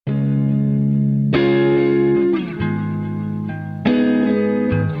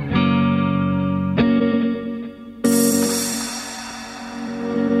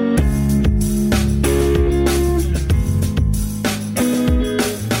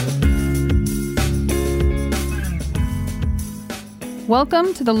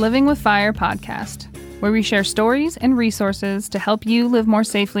Welcome to the Living with Fire podcast, where we share stories and resources to help you live more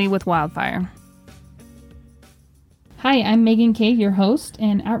safely with wildfire. Hi, I'm Megan Kay, your host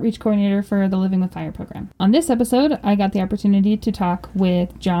and outreach coordinator for the Living with Fire program. On this episode, I got the opportunity to talk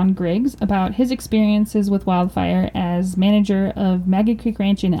with John Griggs about his experiences with wildfire as manager of Maggie Creek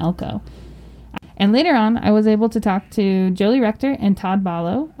Ranch in Elko. And later on, I was able to talk to Jolie Rector and Todd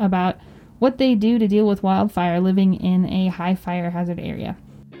Ballo about what they do to deal with wildfire living in a high fire hazard area.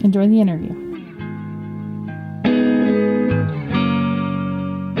 Enjoy the interview.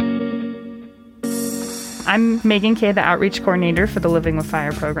 I'm Megan Kay, the outreach coordinator for the Living with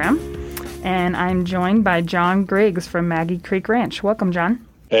Fire program, and I'm joined by John Griggs from Maggie Creek Ranch. Welcome, John.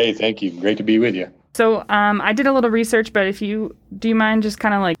 Hey, thank you. Great to be with you. So I did a little research, but do you mind just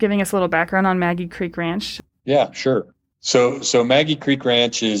kind of like giving us a little background on Maggie Creek Ranch? Yeah, sure. So Maggie Creek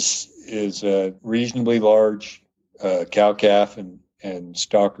Ranch is a reasonably large cow-calf and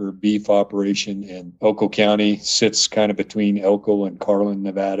stocker beef operation in Elko County. Sits kind of between Elko and Carlin,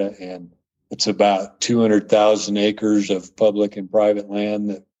 Nevada, and it's about 200,000 acres of public and private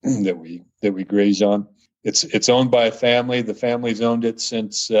land that we graze on. It's owned by a family. The family's owned it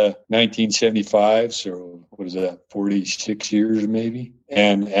since 1975. So what is that? 46 years maybe.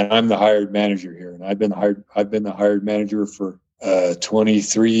 And I'm the hired manager here, and I've been the hired manager for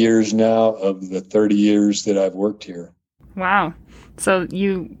 23 years now of the 30 years that I've worked here. Wow. So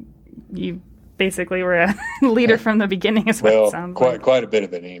you basically were a leader from the beginning is what it sounds like. Quite a bit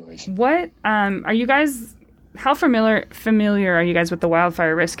of it anyways. What are you guys, how familiar are you guys with the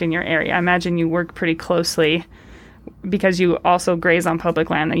wildfire risk in your area? I imagine you work pretty closely because you also graze on public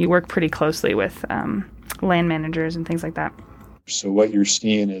land, and you work pretty closely with land managers and things like that. So what you're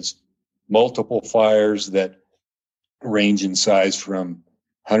seeing is multiple fires that range in size from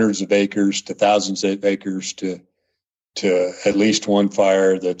hundreds of acres to thousands of acres to at least one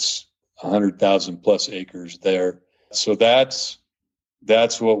fire that's 100,000 plus acres there. So that's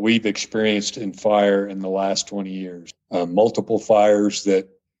what we've experienced in fire in the last 20 years. Multiple fires that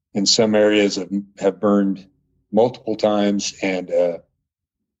in some areas have burned multiple times. And,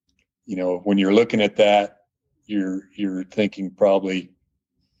 when you're looking at that, you're thinking probably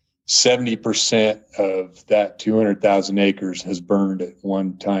 70% of that 200,000 acres has burned at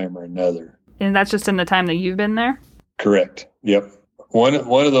one time or another. And that's just in the time that you've been there? Correct. Yep. One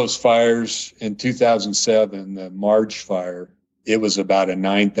of those fires in 2007, the Marge fire, it was about a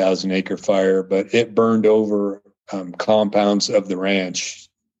 9,000 acre fire, but it burned over compounds of the ranch,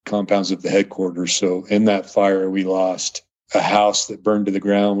 compounds of the headquarters. So in that fire, we lost a house that burned to the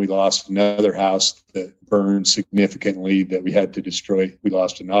ground. We lost another house that burned significantly that we had to destroy. We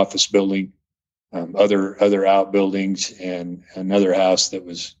lost an office building, other outbuildings, and another house that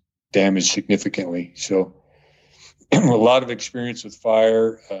was damaged significantly. So a lot of experience with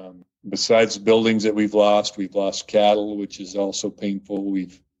fire. Besides buildings that we've lost cattle, which is also painful.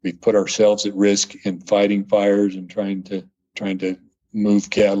 We've put ourselves at risk in fighting fires and trying to move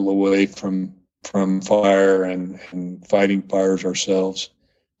cattle away from fire and fighting fires ourselves.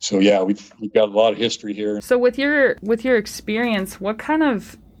 So yeah, we've got a lot of history here. So with your experience, what kind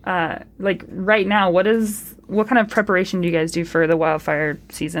of right now, what kind of preparation do you guys do for the wildfire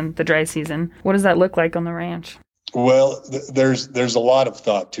season, the dry season? What does that look like on the ranch? Well, there's a lot of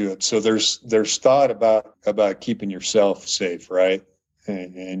thought to it. So there's thought about keeping yourself safe, right?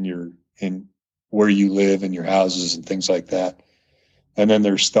 And where you live and your houses and things like that. And then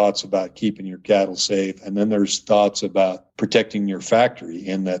there's thoughts about keeping your cattle safe. And then there's thoughts about protecting your factory,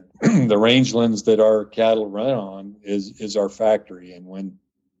 and that the rangelands that our cattle run on is our factory. And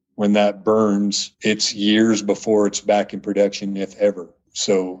when that burns, it's years before it's back in production, if ever.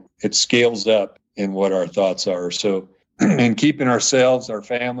 So it scales up in what our thoughts are. So in keeping ourselves, our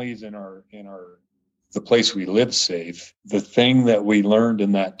families, and the place we live safe, the thing that we learned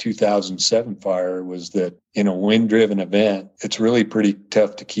in that 2007 fire was that in a wind-driven event, it's really pretty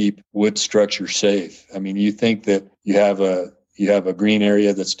tough to keep wood structure safe. I mean, you think that you have a green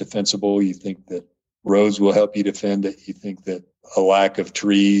area that's defensible. You think that roads will help you defend it. You think that a lack of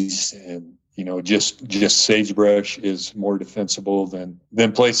trees and just sagebrush is more defensible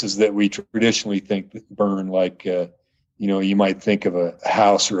than places that we traditionally think burn, like you might think of a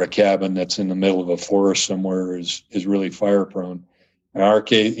house or a cabin that's in the middle of a forest somewhere is really fire prone. In our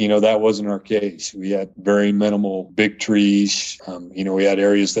case, that wasn't our case. We had very minimal big trees. We had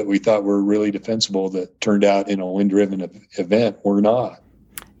areas that we thought were really defensible that turned out in a wind-driven event were not.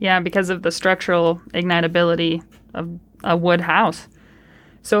 Yeah, because of the structural ignitability of a wood house.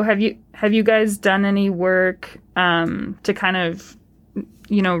 So have you guys done any work to kind of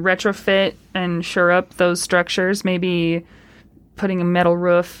retrofit and shore up those structures, maybe putting a metal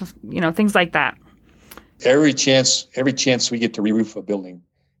roof, things like that? Every chance we get to re-roof a building,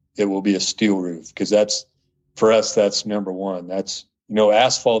 it will be a steel roof, because for us, that's number one. That's,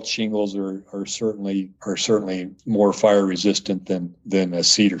 asphalt shingles are certainly more fire resistant than a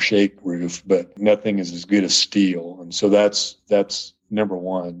cedar shake roof, but nothing is as good as steel. And so that's number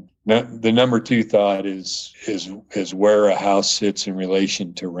one. Now, the number two thought is where a house sits in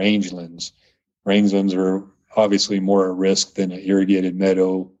relation to rangelands. Rangelands are obviously more at risk than an irrigated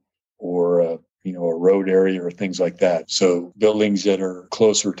meadow or a road area or things like that. So buildings that are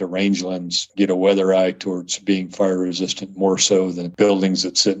closer to rangelands get a weather eye towards being fire resistant more so than buildings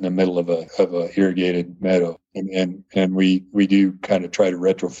that sit in the middle of a irrigated meadow. And we do kind of try to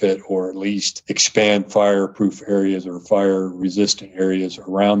retrofit or at least expand fireproof areas or fire resistant areas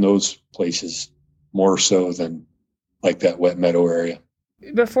around those places more so than like that wet meadow area.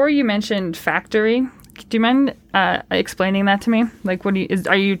 Before you mentioned factory, do you mind explaining that to me? Like,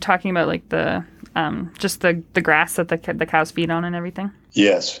 are you talking about like the just the grass that the cows feed on and everything?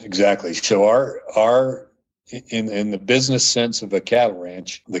 Yes, exactly. So our in the business sense of a cattle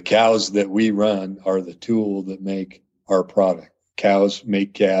ranch, the cows that we run are the tool that make our product. Cows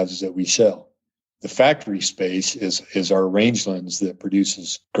make calves that we sell. The factory space is our rangelands that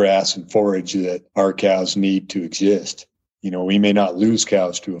produces grass and forage that our cows need to exist. We may not lose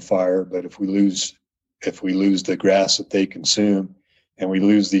cows to a fire, but if we lose the grass that they consume and we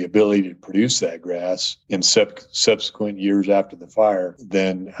lose the ability to produce that grass in subsequent years after the fire,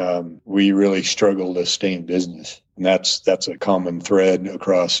 then we really struggle to stay in business. And that's a common thread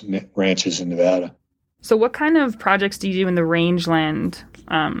across ranches in Nevada. So what kind of projects do you do in the rangeland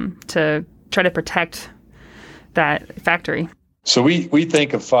to try to protect that factory? So we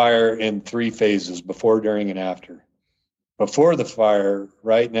think of fire in three phases: before, during, and after. Before the fire,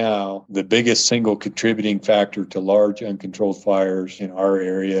 right now, the biggest single contributing factor to large uncontrolled fires in our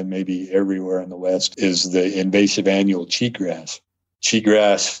area and maybe everywhere in the West is the invasive annual cheatgrass.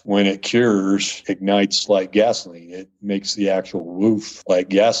 Cheatgrass, when it cures, ignites like gasoline. It makes the actual woof like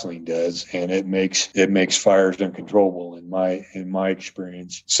gasoline does, and it makes fires uncontrollable in my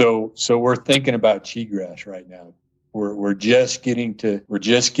experience. So we're thinking about cheatgrass right now. We're just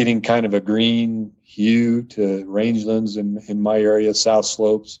getting kind of a green hue to rangelands in my area. South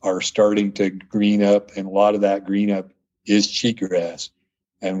slopes are starting to green up, and a lot of that green up is cheatgrass.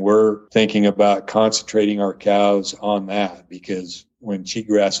 And we're thinking about concentrating our cows on that, because when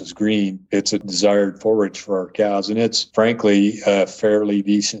cheatgrass is green, it's a desired forage for our cows, and it's frankly a fairly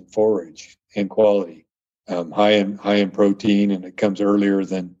decent forage in quality. High in protein, and it comes earlier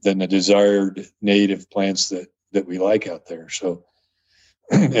than the desired native plants that we like out there. So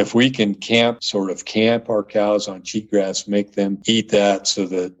if we can camp our cows on cheatgrass, make them eat that so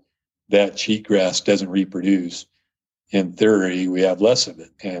that cheatgrass doesn't reproduce, in theory, we have less of it.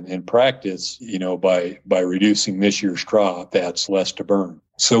 And in practice, by reducing this year's crop, that's less to burn.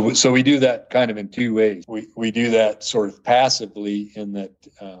 So we do that kind of in two ways. We do that sort of passively in that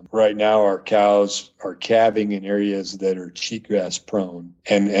right now our cows are calving in areas that are cheatgrass prone.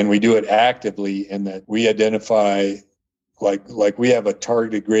 And we do it actively in that we identify, like we have a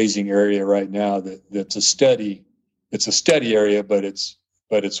targeted grazing area right now that's a study. It's a study area, but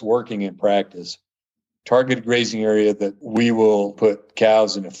it's working in practice. Targeted grazing area that we will put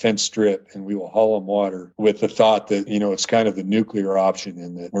cows in a fence strip and we will haul them water with the thought that, it's kind of the nuclear option,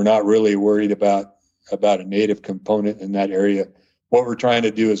 and that we're not really worried about a native component in that area. What we're trying to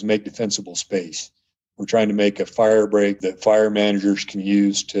do is make defensible space. We're trying to make a fire break that fire managers can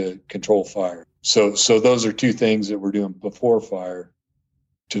use to control fire. So those are two things that we're doing before fire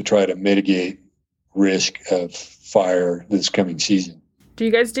to try to mitigate risk of fire this coming season. Do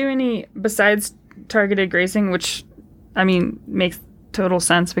you guys do any, besides targeted grazing, which makes total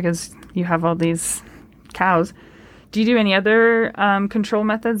sense because you have all these cows, do you do any other control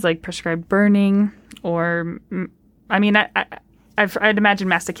methods like prescribed burning, or I'd imagine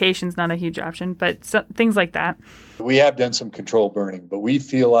mastication's not a huge option, but things like that? We have done some control burning, but we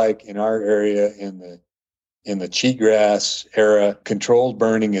feel like in our area, in the cheatgrass era, controlled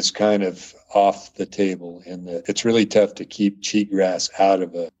burning is kind of off the table, in that it's really tough to keep cheatgrass out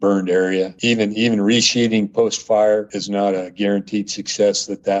of a burned area. Even resheeting post-fire is not a guaranteed success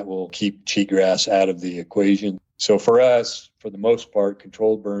that will keep cheatgrass out of the equation. So for us, for the most part,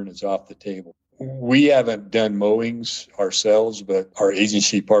 controlled burn is off the table. We haven't done mowings ourselves, but our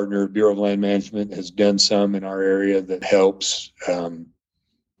agency partner, Bureau of Land Management, has done some in our area that helps.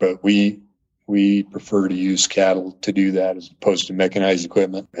 But we prefer to use cattle to do that as opposed to mechanized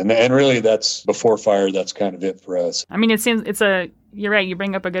equipment. And really that's before fire. That's kind of it for us. It seems it's a you're right. You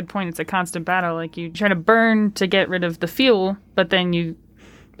bring up a good point. It's a constant battle. Like you try to burn to get rid of the fuel, but then you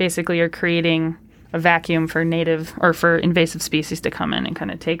basically are creating a vacuum for native or for invasive species to come in and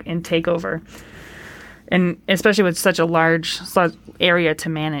kind of take over. And especially with such a large area to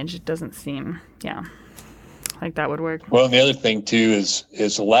manage, it doesn't seem, like that would work. Well, and the other thing too is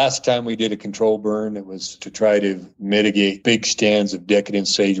the last time we did a control burn, it was to try to mitigate big stands of decadent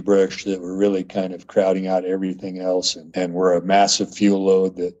sagebrush that were really kind of crowding out everything else and were a massive fuel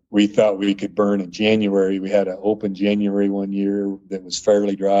load that we thought we could burn in January. We had an open January one year that was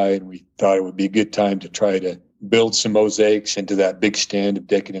fairly dry, and we thought it would be a good time to try to build some mosaics into that big stand of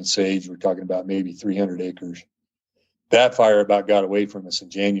decadent sage. We're talking about maybe 300 acres. That fire about got away from us in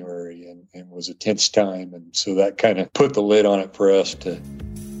January and was a tense time. And so that kind of put the lid on it for us to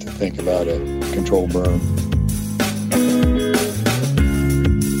think about a control burn.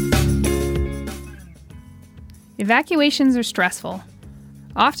 Evacuations are stressful.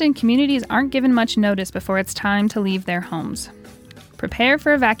 Often communities aren't given much notice before it's time to leave their homes. Prepare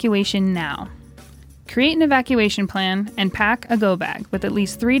for evacuation now. Create an evacuation plan and pack a go bag with at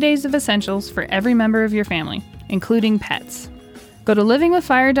least 3 days of essentials for every member of your family, including pets. Go to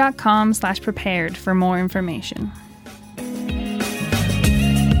livingwithfire.com/prepared for more information.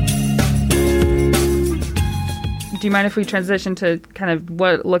 Do you mind if we transition to kind of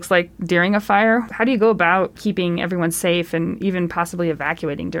what it looks like during a fire? How do you go about keeping everyone safe and even possibly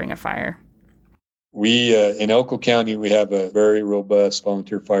evacuating during a fire? We, in Elko County, we have a very robust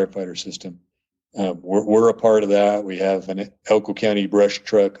volunteer firefighter system. We're a part of that. We have an Elko County brush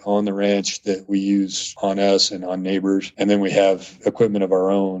truck on the ranch that we use on us and on neighbors. And then we have equipment of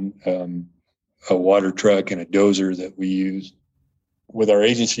our own, a water truck and a dozer that we use. With our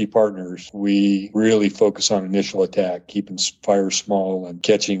agency partners, we really focus on initial attack, keeping fires small and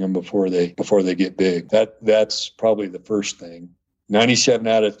catching them before they get big. That's probably the first thing. 97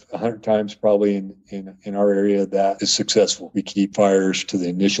 out of 100 times probably in our area that is successful. We keep fires to the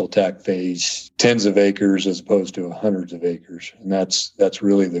initial attack phase, tens of acres as opposed to hundreds of acres. And that's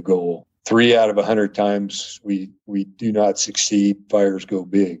really the goal. 3 out of 100 times we do not succeed. Fires go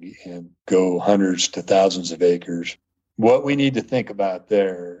big and go hundreds to thousands of acres. What we need to think about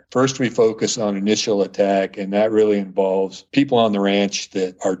there, first we focus on initial attack, and that really involves people on the ranch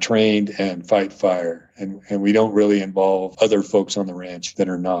that are trained and fight fire. And we don't really involve other folks on the ranch that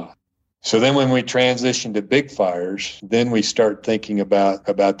are not. So then when we transition to big fires, then we start thinking about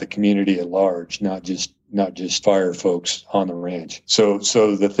the community at large, not just fire folks on the ranch. So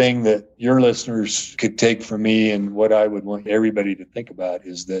the thing that your listeners could take from me and what I would want everybody to think about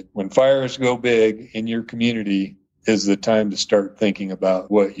is that when fires go big in your community, is the time to start thinking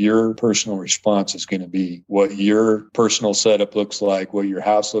about what your personal response is going to be, what your personal setup looks like, what your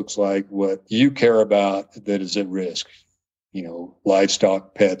house looks like, what you care about that is at risk. You know,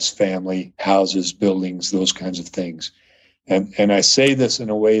 livestock, pets, family, houses, buildings, those kinds of things. And I say this in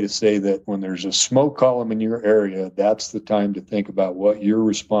a way to say that when there's a smoke column in your area, that's the time to think about what your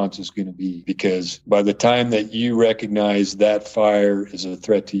response is going to be. Because by the time that you recognize that fire is a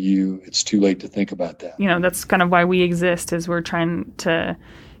threat to you, it's too late to think about that. You know, that's kind of why we exist, is we're trying to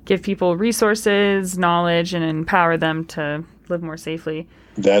give people resources, knowledge, and empower them to live more safely.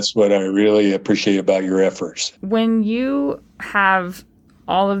 That's what I really appreciate about your efforts. When you have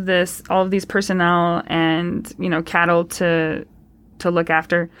all of these personnel and, you know, cattle to look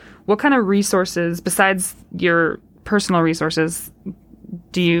after, what kind of resources besides your personal resources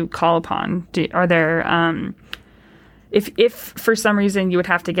do you call upon? Are there, if for some reason you'd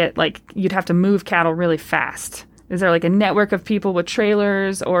have to move cattle really fast, is there like a network of people with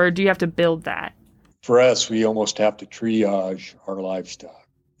trailers, or do you have to build that? For us, we almost have to triage our livestock.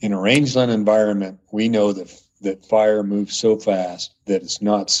 In a rangeland environment, we know that fire moves so fast that it's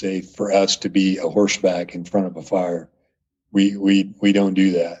not safe for us to be a horseback in front of a fire. We don't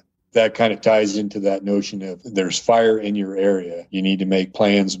do that. That kind of ties into that notion of there's fire in your area. You need to make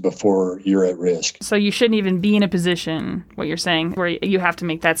plans before you're at risk. So you shouldn't even be in a position, what you're saying, where you have to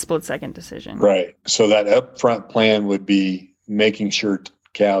make that split-second decision. Right. So that upfront plan would be making sure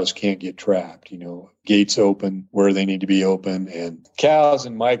cows can't get trapped, gates open where they need to be open. And cows,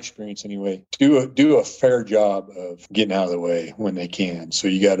 in my experience anyway, do a fair job of getting out of the way when they can. So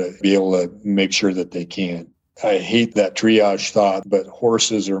you got to be able to make sure that they can. I hate that triage thought, but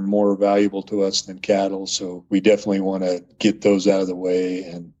horses are more valuable to us than cattle. So we definitely want to get those out of the way.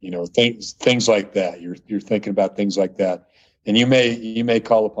 And, things like that. You're thinking about things like that. And you may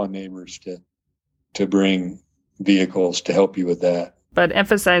call upon neighbors to bring vehicles to help you with that. But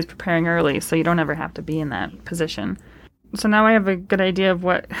emphasize preparing early so you don't ever have to be in that position. So now I have a good idea of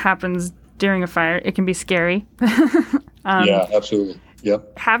what happens during a fire. It can be scary. Yeah, absolutely.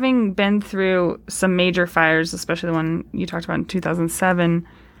 Yep. Having been through some major fires, especially the one you talked about in 2007,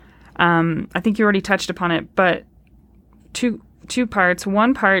 I think you already touched upon it, but two parts.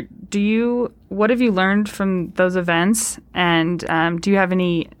 One part, what have you learned from those events? And do you have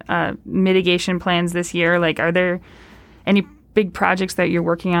any mitigation plans this year? Like, are there any big projects that you're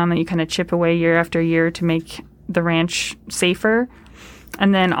working on that you kind of chip away year after year to make the ranch safer?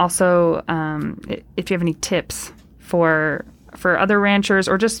 And then also, if you have any tips for other ranchers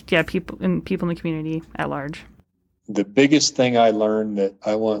or just people in the community at large. The biggest thing I learned that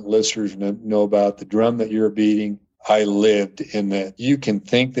I want listeners to know about, the drum that you're beating, I lived in that. You can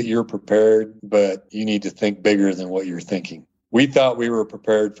think that you're prepared, but you need to think bigger than what you're thinking. We thought we were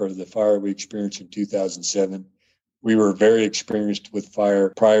prepared for the fire we experienced in 2007. We were very experienced with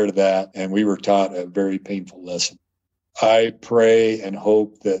fire prior to that, and we were taught a very painful lesson. I pray and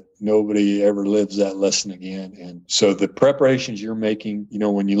hope that nobody ever lives that lesson again. And so the preparations you're making,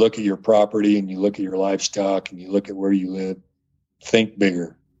 when you look at your property and you look at your livestock and you look at where you live, think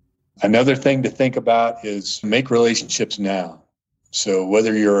bigger. Another thing to think about is make relationships now. So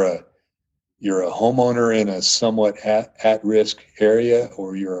whether you're a homeowner in a somewhat at-risk area,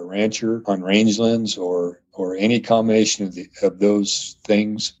 or you're a rancher on rangelands, or any combination of those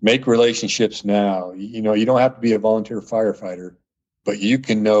things, make relationships now. You don't have to be a volunteer firefighter, but you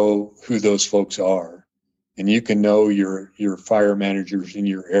can know who those folks are, and you can know your fire managers in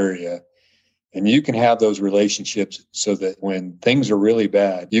your area, and you can have those relationships so that when things are really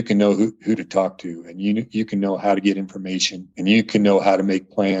bad, you can know who to talk to, and you can know how to get information, and you can know how to make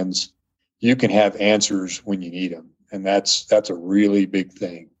plans. You can have answers when you need them. And that's a really big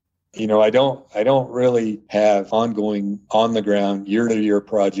thing. I don't really have ongoing on the ground year-to-year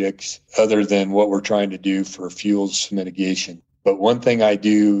projects other than what we're trying to do for fuels mitigation. But one thing I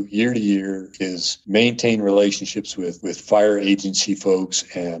do year to year is maintain relationships with fire agency folks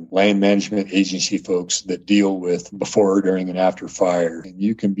and land management agency folks that deal with before, during, and after fire. And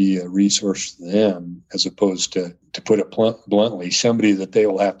you can be a resource to them, as opposed to put it bluntly, somebody that they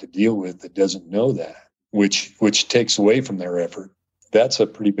will have to deal with that doesn't know that, which takes away from their effort. That's a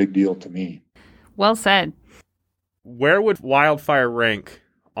pretty big deal to me. Well said. Where would wildfire rank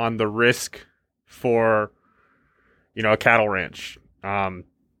on the risk for a cattle ranch?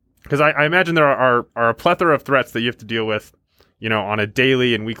 Because I imagine there are a plethora of threats that you have to deal with, on a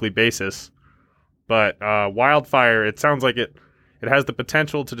daily and weekly basis. But wildfire, it sounds like it has the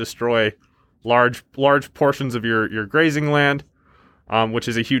potential to destroy large portions of your grazing land, which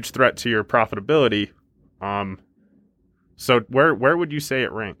is a huge threat to your profitability. So where would you say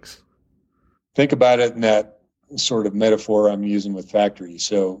it ranks? Think about it in that sort of metaphor I'm using with factories.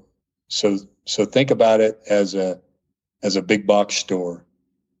 So think about it as a big box store.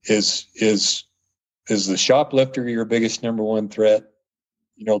 Is the shoplifter your biggest number one threat?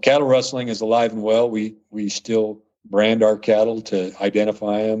 Cattle rustling is alive and well. We still brand our cattle to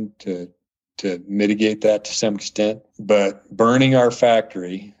identify them, to mitigate that to some extent. But burning our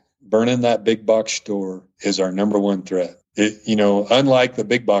factory, burning that big box store is our number one threat. Unlike the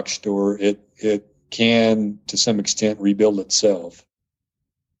big box store, it can to some extent rebuild itself,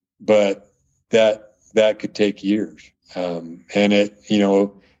 but that could take years. And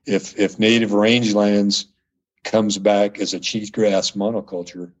if native rangelands comes back as a cheatgrass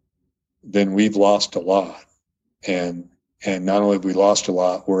monoculture, then we've lost a lot. And not only have we lost a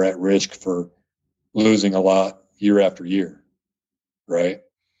lot, we're at risk for losing a lot year after year. Right.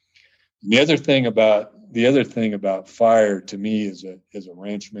 And the other thing about fire to me as a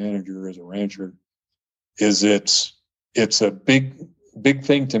ranch manager, as a rancher, is it's a big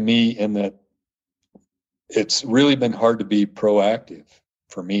thing to me in that it's really been hard to be proactive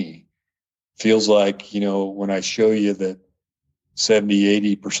for me. Feels like, when I show you that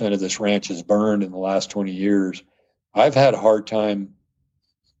 70-80% of this ranch is burned in the last 20 years, I've had a hard time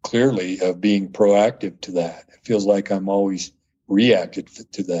clearly of being proactive to that. It feels like I'm always reacted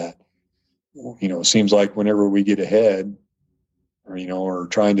to that. It seems like whenever we get ahead, or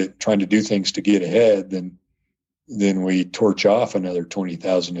trying to do things to get ahead, then we torch off another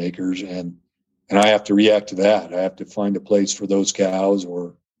 20,000 acres, and I have to react to that. I have to find a place for those cows,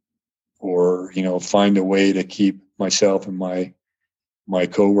 or find a way to keep myself and my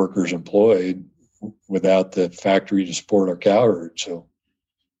coworkers employed without the factory to support our cow herd. So,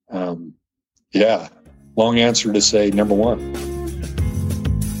 long answer to say number one.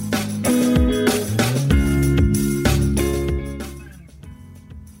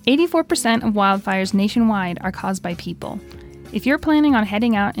 "84% of wildfires nationwide are caused by people. If you're planning on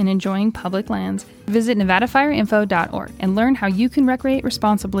heading out and enjoying public lands, visit nevadafireinfo.org and learn how you can recreate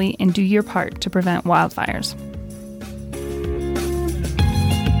responsibly and do your part to prevent wildfires."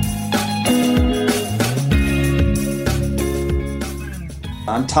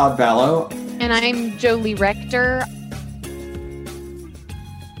 I'm Todd Vallow. And I'm Jolie Rector.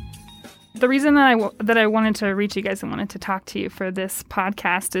 The reason that I wanted to reach you guys and wanted to talk to you for this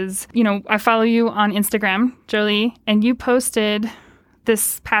podcast is, I follow you on Instagram, Jolie, and you posted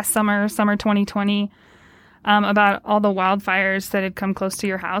this past summer 2020, about all the wildfires that had come close to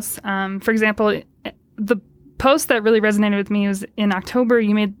your house. For example, the post that really resonated with me was in October.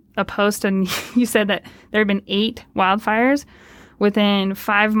 You made a post and you said that there had been 8 wildfires within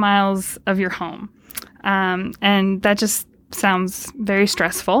 5 miles of your home. And that just sounds very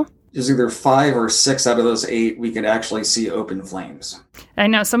stressful. There's either 5 or 6 out of those 8 we could actually see open flames. I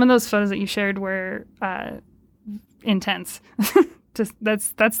know some of those photos that you shared were intense. Just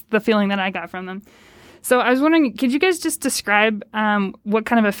that's the feeling that I got from them. So I was wondering, could you guys just describe what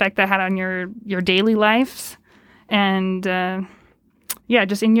kind of effect that had on your daily lives, and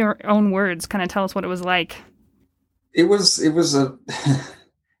just in your own words, kind of tell us what it was like. It was it was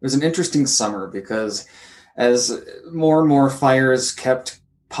an interesting summer because as more and more fires kept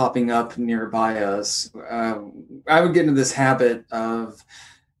popping up nearby us, I would get into this habit of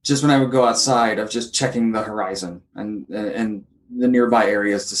just when I would go outside of just checking the horizon and the nearby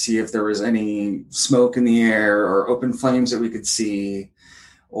areas to see if there was any smoke in the air or open flames that we could see.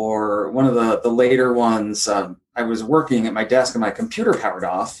 Or one of the later ones, I was working at my desk and my computer powered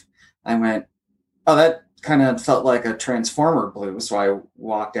off. I went, oh, that kind of felt like a transformer blew. So I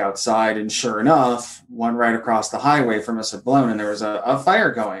walked outside, and sure enough, one right across the highway from us had blown, and there was a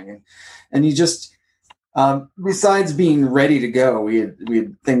fire going. And you just, besides being ready to go, we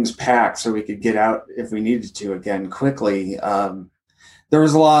had things packed so we could get out if we needed to again quickly. There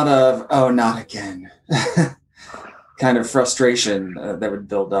was a lot of, oh, not again, kind of frustration that would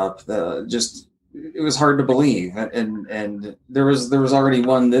build up. It was hard to believe, and there was already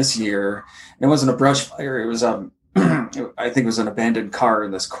one this year. And it wasn't a brush fire; it was I think it was an abandoned car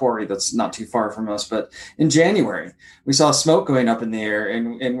in this quarry that's not too far from us. But in January, we saw smoke going up in the air,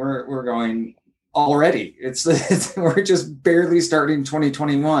 and we're going already. It's we're just barely starting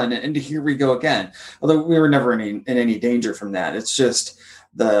 2021, and here we go again. Although we were never in any danger from that. It's just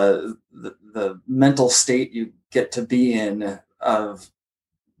the mental state you get to be in of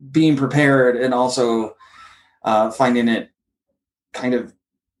being prepared and also finding it kind of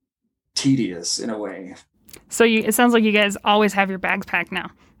tedious in a way. So it sounds like you guys always have your bags packed now.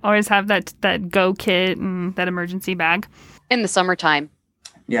 Always have that go kit and that emergency bag. In the summertime.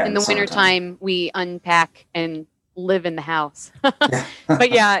 Yeah. In the wintertime, we unpack and live in the house.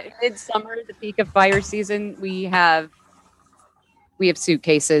 But yeah, midsummer, the peak of fire season, we have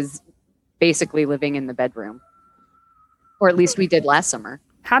suitcases basically living in the bedroom. Or at least we did last summer.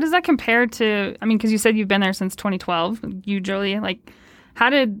 How does that compare to, because you said you've been there since 2012, you, Jolie, how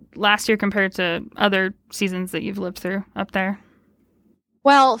did last year compare to other seasons that you've lived through up there?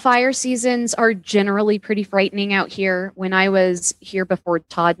 Well, fire seasons are generally pretty frightening out here. When I was here before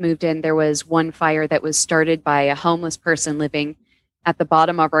Todd moved in, there was one fire that was started by a homeless person living at the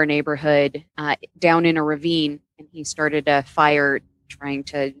bottom of our neighborhood, down in a ravine. And he started a fire trying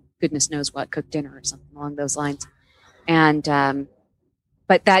to, goodness knows what, cook dinner or something along those lines. And,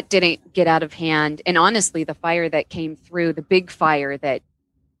 but that didn't get out of hand. And honestly, the fire that came through, the big fire that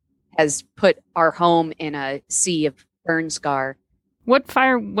has put our home in a sea of burn scar. What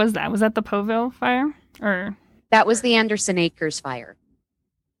fire was that? Was that the Poville fire? Or that was the Anderson Acres fire.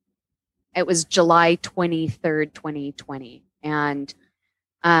 It was July 23rd, 2020. And,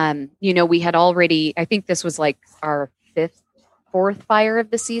 we had already, I think this was like our fourth fire of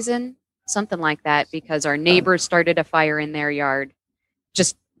the season, something like that, because our neighbors started a fire in their yard,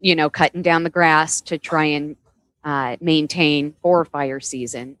 just, cutting down the grass to try and maintain for fire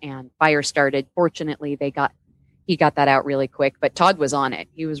season. And fire started. Fortunately, he got that out really quick, but Todd was on it.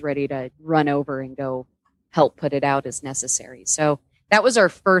 He was ready to run over and go help put it out as necessary. So that was our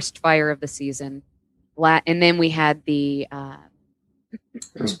first fire of the season. And then we had the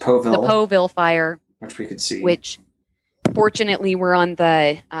Poville fire, which we could see, which fortunately we're on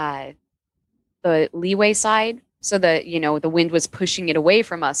the leeway side. So the wind was pushing it away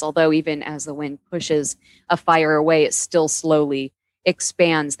from us. Although even as the wind pushes a fire away, it still slowly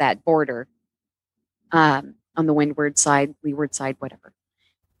expands that border. On the windward side, leeward side, whatever.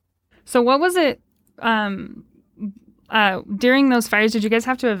 So what was it during those fires? Did you guys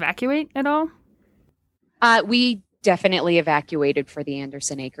have to evacuate at all? We definitely evacuated for the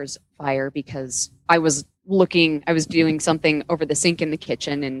Anderson Acres fire because I was doing something over the sink in the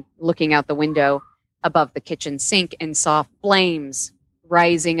kitchen and looking out the window above the kitchen sink and saw flames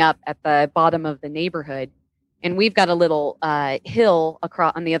rising up at the bottom of the neighborhood. And we've got a little hill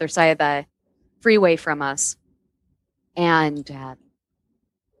across on the other side of the freeway from us. And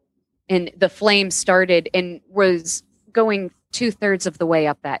and the flame started and was going 2/3 of the way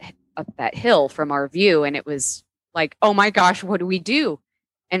up that hill from our view. And it was like, oh my gosh, what do we do?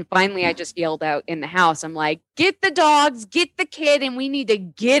 And finally I just yelled out in the house, I'm like, get the dogs, get the kid, and we need to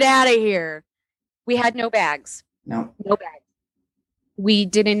get out of here. We had no bags. No bags. We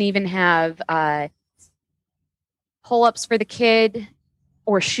didn't even have pull-ups for the kid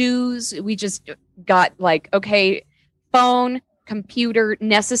or shoes. We just got like, okay, phone, computer,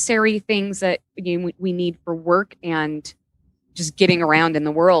 necessary things that we need for work and just getting around in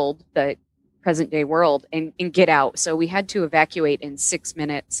the world, the present day world, and get out. So we had to evacuate in 6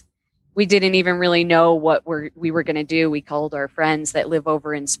 minutes. We didn't even really know what we were going to do. We called our friends that live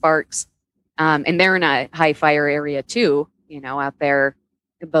over in Sparks, and they're in a high fire area too, out there,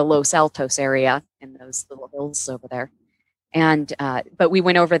 the Los Altos area and those little hills over there. And but we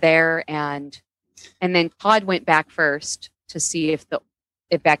went over there, and then Todd went back first to see if the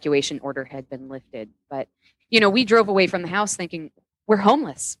evacuation order had been lifted. But we drove away from the house thinking we're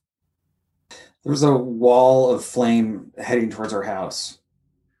homeless. There was a wall of flame heading towards our house,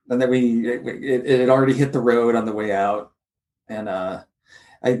 and then it had already hit the road on the way out. And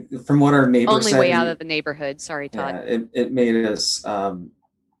from what our neighbor only said, way out of the neighborhood. Sorry, Todd. Yeah, it made us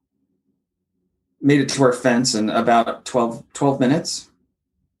made it to our fence in about 12 minutes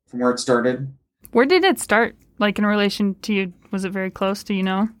from where it started. Where did it start? Like in relation to you? Was it very close? Do you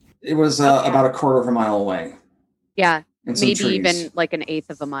know? It was about a quarter of a mile away. Yeah. And maybe even like an eighth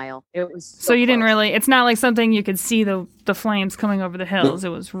of a mile. It was so you didn't really. It's not like something you could see the flames coming over the hills.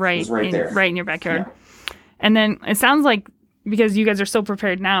 Nope. It was right there. Right in your backyard. Yeah. And then it sounds like, because you guys are so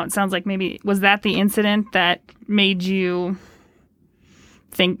prepared now, it sounds like maybe was that the incident that made you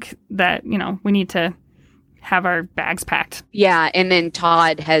think that we need to have our bags packed? Yeah, and then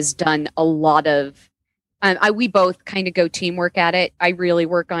Todd has done a lot of. We both kind of go teamwork at it. I really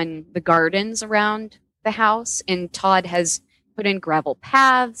work on the gardens around the house, and Todd has put in gravel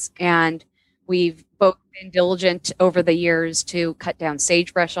paths, and we've both been diligent over the years to cut down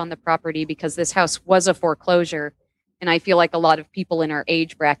sagebrush on the property, because this house was a foreclosure, and I feel like a lot of people in our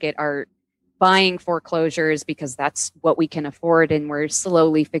age bracket are buying foreclosures because that's what we can afford, and we're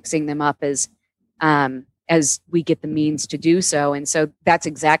slowly fixing them up as we get the means to do so. And so that's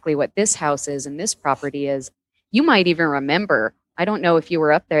exactly what this house is, and this property is. You might even remember, I don't know if you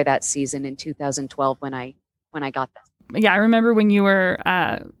were up there that season in 2012 when I got this. Yeah, I remember when you were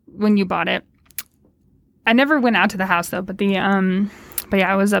when you bought it. I never went out to the house though, but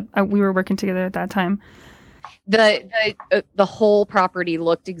I was up. We were working together at that time. The whole property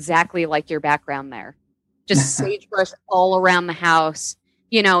looked exactly like your background there, just sagebrush all around the house.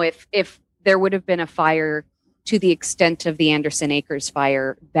 If there would have been a fire to the extent of the Anderson Acres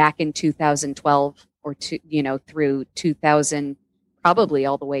fire back in 2012 or through 2000, probably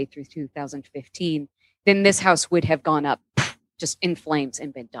all the way through 2015, then this house would have gone up just in flames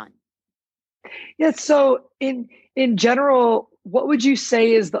and been done. Yeah. So in general, what would you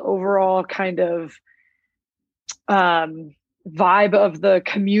say is the overall kind of vibe of the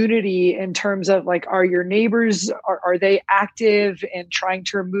community in terms of like, are your neighbors, are they active in trying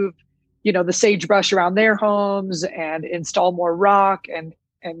to remove the sagebrush around their homes and install more rock and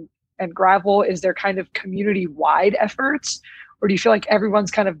gravel? Is there kind of community-wide efforts, or do you feel like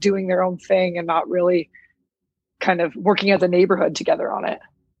everyone's kind of doing their own thing and not really kind of working as a neighborhood together on it?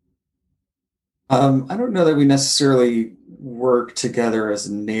 I don't know that we necessarily work together as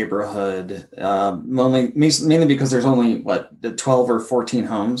a neighborhood, mainly because there's only 12 or 14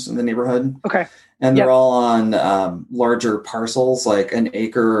 homes in the neighborhood. Okay. And they're all on larger parcels, like an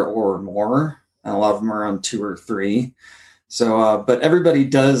acre or more. And a lot of them are on 2 or 3. So, but everybody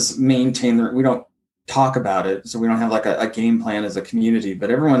does maintain we don't talk about it. So we don't have like a game plan as a community, but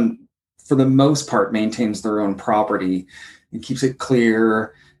everyone, for the most part, maintains their own property and keeps it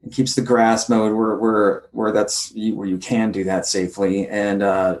clear and keeps the grass mowed where you can do that safely, and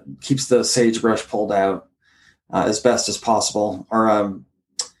keeps the sagebrush pulled out as best as possible. Our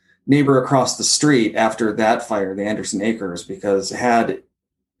neighbor across the street after that fire, the Anderson Acres, because had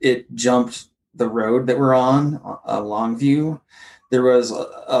it jumped the road that we're on, Longview, there was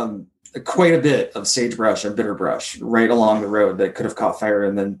quite a bit of sagebrush and bitterbrush right along the road that could have caught fire,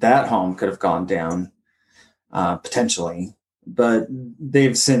 and then that home could have gone down potentially. But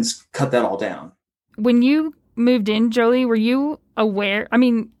they've since cut that all down. When you moved in, Jolie, were you aware? I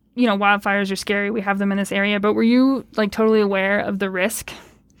mean, wildfires are scary. We have them in this area, but were you like totally aware of the risk,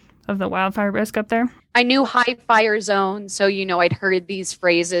 of the wildfire risk up there? I knew high fire zone. So, I'd heard these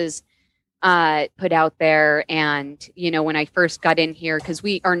phrases put out there. And, when I first got in here, because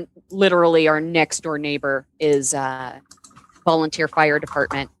we are literally our next door neighbor is volunteer fire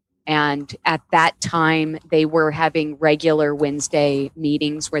department. And at that time, they were having regular Wednesday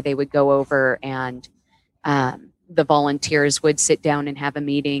meetings where they would go over and the volunteers would sit down and have a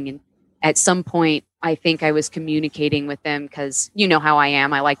meeting. And at some point, I think I was communicating with them because you know how I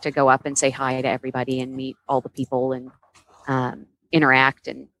am. I like to go up and say hi to everybody and meet all the people and interact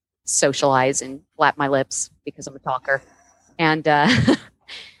and socialize and flap my lips because I'm a talker. And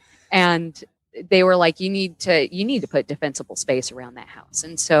and they were like, you need to put defensible space around that house.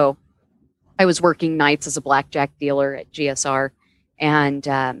 And so I was working nights as a blackjack dealer at GSR. And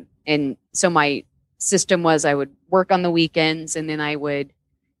so my system was I would work on the weekends, and then I would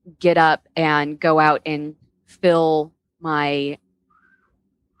get up and go out and fill my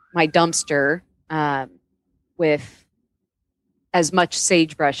dumpster with as much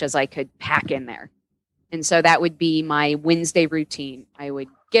sagebrush as I could pack in there. And so that would be my Wednesday routine. I would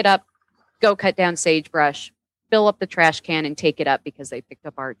get up, go cut down sagebrush, fill up the trash can, and take it up because they picked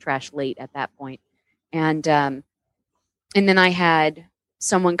up our trash late at that point. And then I had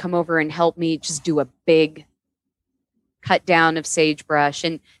someone come over and help me just do a big cut down of sagebrush.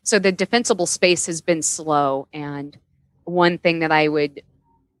 And so the defensible space has been slow. And one thing that I would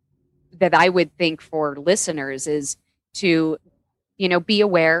think for listeners is to, be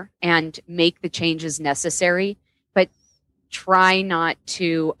aware and make the changes necessary, but try not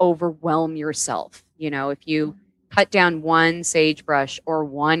to overwhelm yourself. If you cut down one sagebrush or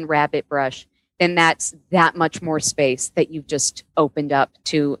one rabbit brush, then that's that much more space that you've just opened up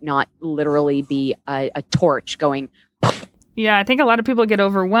to not literally be a torch going. Yeah, I think a lot of people get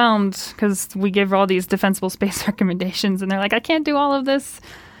overwhelmed because we give all these defensible space recommendations and they're like, I can't do all of this.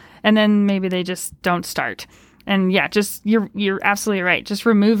 And then maybe they just don't start. And yeah, just you're absolutely right. Just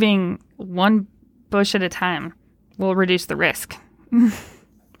removing one bush at a time will reduce the risk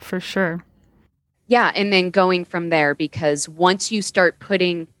for sure. Yeah, and then going from there, because once you start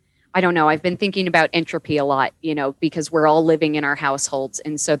putting, I don't know, I've been thinking about entropy a lot, because we're all living in our households.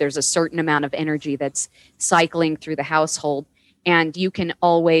 And so there's a certain amount of energy that's cycling through the household. And you can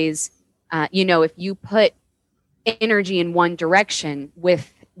always, if you put energy in one direction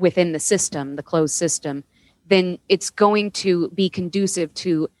within the system, the closed system, then it's going to be conducive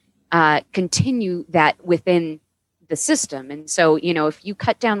to continue that within the system. And so, if you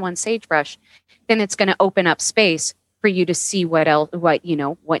cut down one sagebrush, then it's going to open up space for you to see what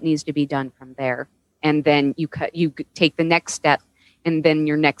needs to be done from there. And then you take the next step, and then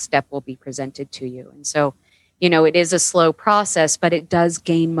your next step will be presented to you. And so, it is a slow process, but it does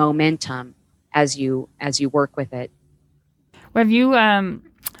gain momentum as you work with it. What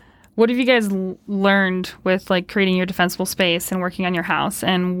have you guys learned with creating your defensible space and working on your house?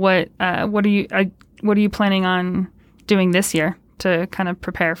 And what are you planning on doing this year to kind of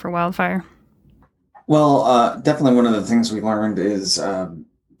prepare for wildfire? Well, definitely one of the things we learned is that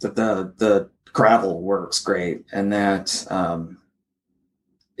the gravel works great, and that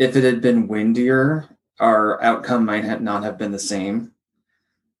if it had been windier, our outcome might not have been the same.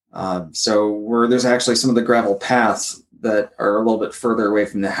 So there's actually some of the gravel paths that are a little bit further away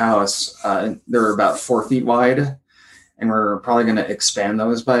from the house. They're about 4 feet wide, and we're probably going to expand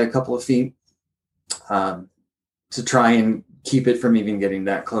those by a couple of feet to try and keep it from even getting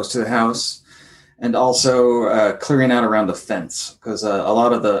that close to the house. And also clearing out around the fence, because a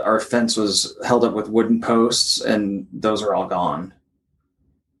lot of our fence was held up with wooden posts, and those are all gone.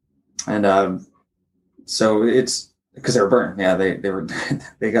 And so it's because they were burned. Yeah,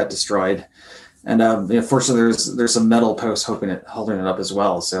 they got destroyed. And fortunately, there's some metal posts holding it up as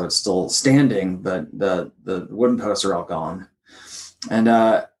well, so it's still standing, but the wooden posts are all gone. And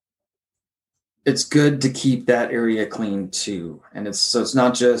it's good to keep that area clean too. And it's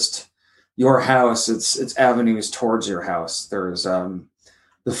not just your house; it's avenues towards your house. There's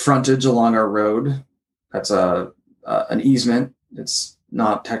the frontage along our road. That's an easement. It's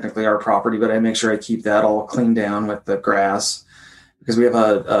not technically our property, but I make sure I keep that all cleaned down with the grass, because we have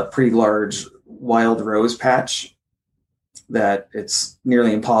a pretty large wild rose patch that it's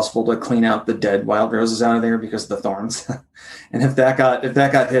nearly impossible to clean out the dead wild roses out of there because of the thorns. And if that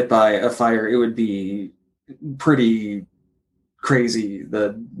got hit by a fire, it would be pretty crazy,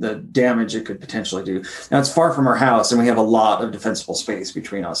 the damage it could potentially do. Now, it's far from our house, and we have a lot of defensible space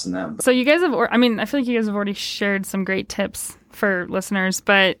between us and them. So you guys I feel like you guys have already shared some great tips for listeners,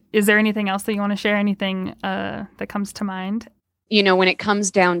 but is there anything else that you want to share? Anything that comes to mind? When it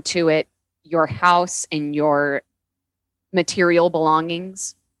comes down to it, your house and your material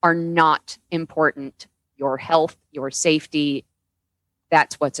belongings are not important. Your health, your safety,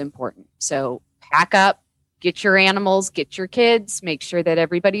 that's what's important. So pack up, get your animals, get your kids, make sure that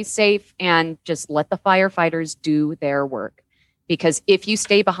everybody's safe, and just let the firefighters do their work. Because if you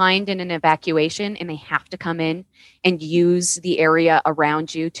stay behind in an evacuation and they have to come in and use the area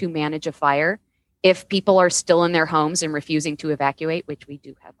around you to manage a fire, if people are still in their homes and refusing to evacuate, which we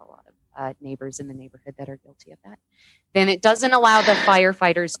do have a lot of neighbors in the neighborhood that are guilty of that, then it doesn't allow the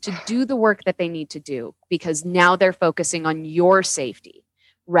firefighters to do the work that they need to do, because now they're focusing on your safety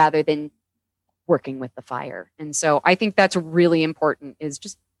rather than working with the fire. And so I think that's really important, is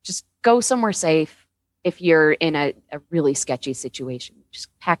just go somewhere safe. If you're in a really sketchy situation, just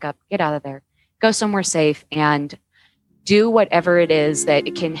pack up, get out of there, go somewhere safe, and do whatever it is that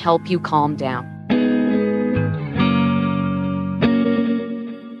it can help you calm down.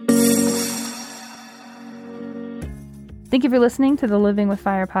 Thank you for listening to the Living with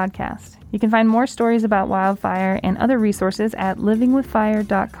Fire podcast. You can find more stories about wildfire and other resources at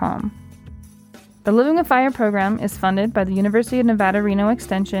livingwithfire.com. The Living with Fire program is funded by the University of Nevada, Reno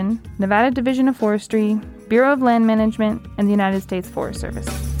Extension, Nevada Division of Forestry, Bureau of Land Management, and the United States Forest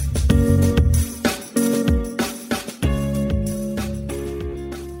Service.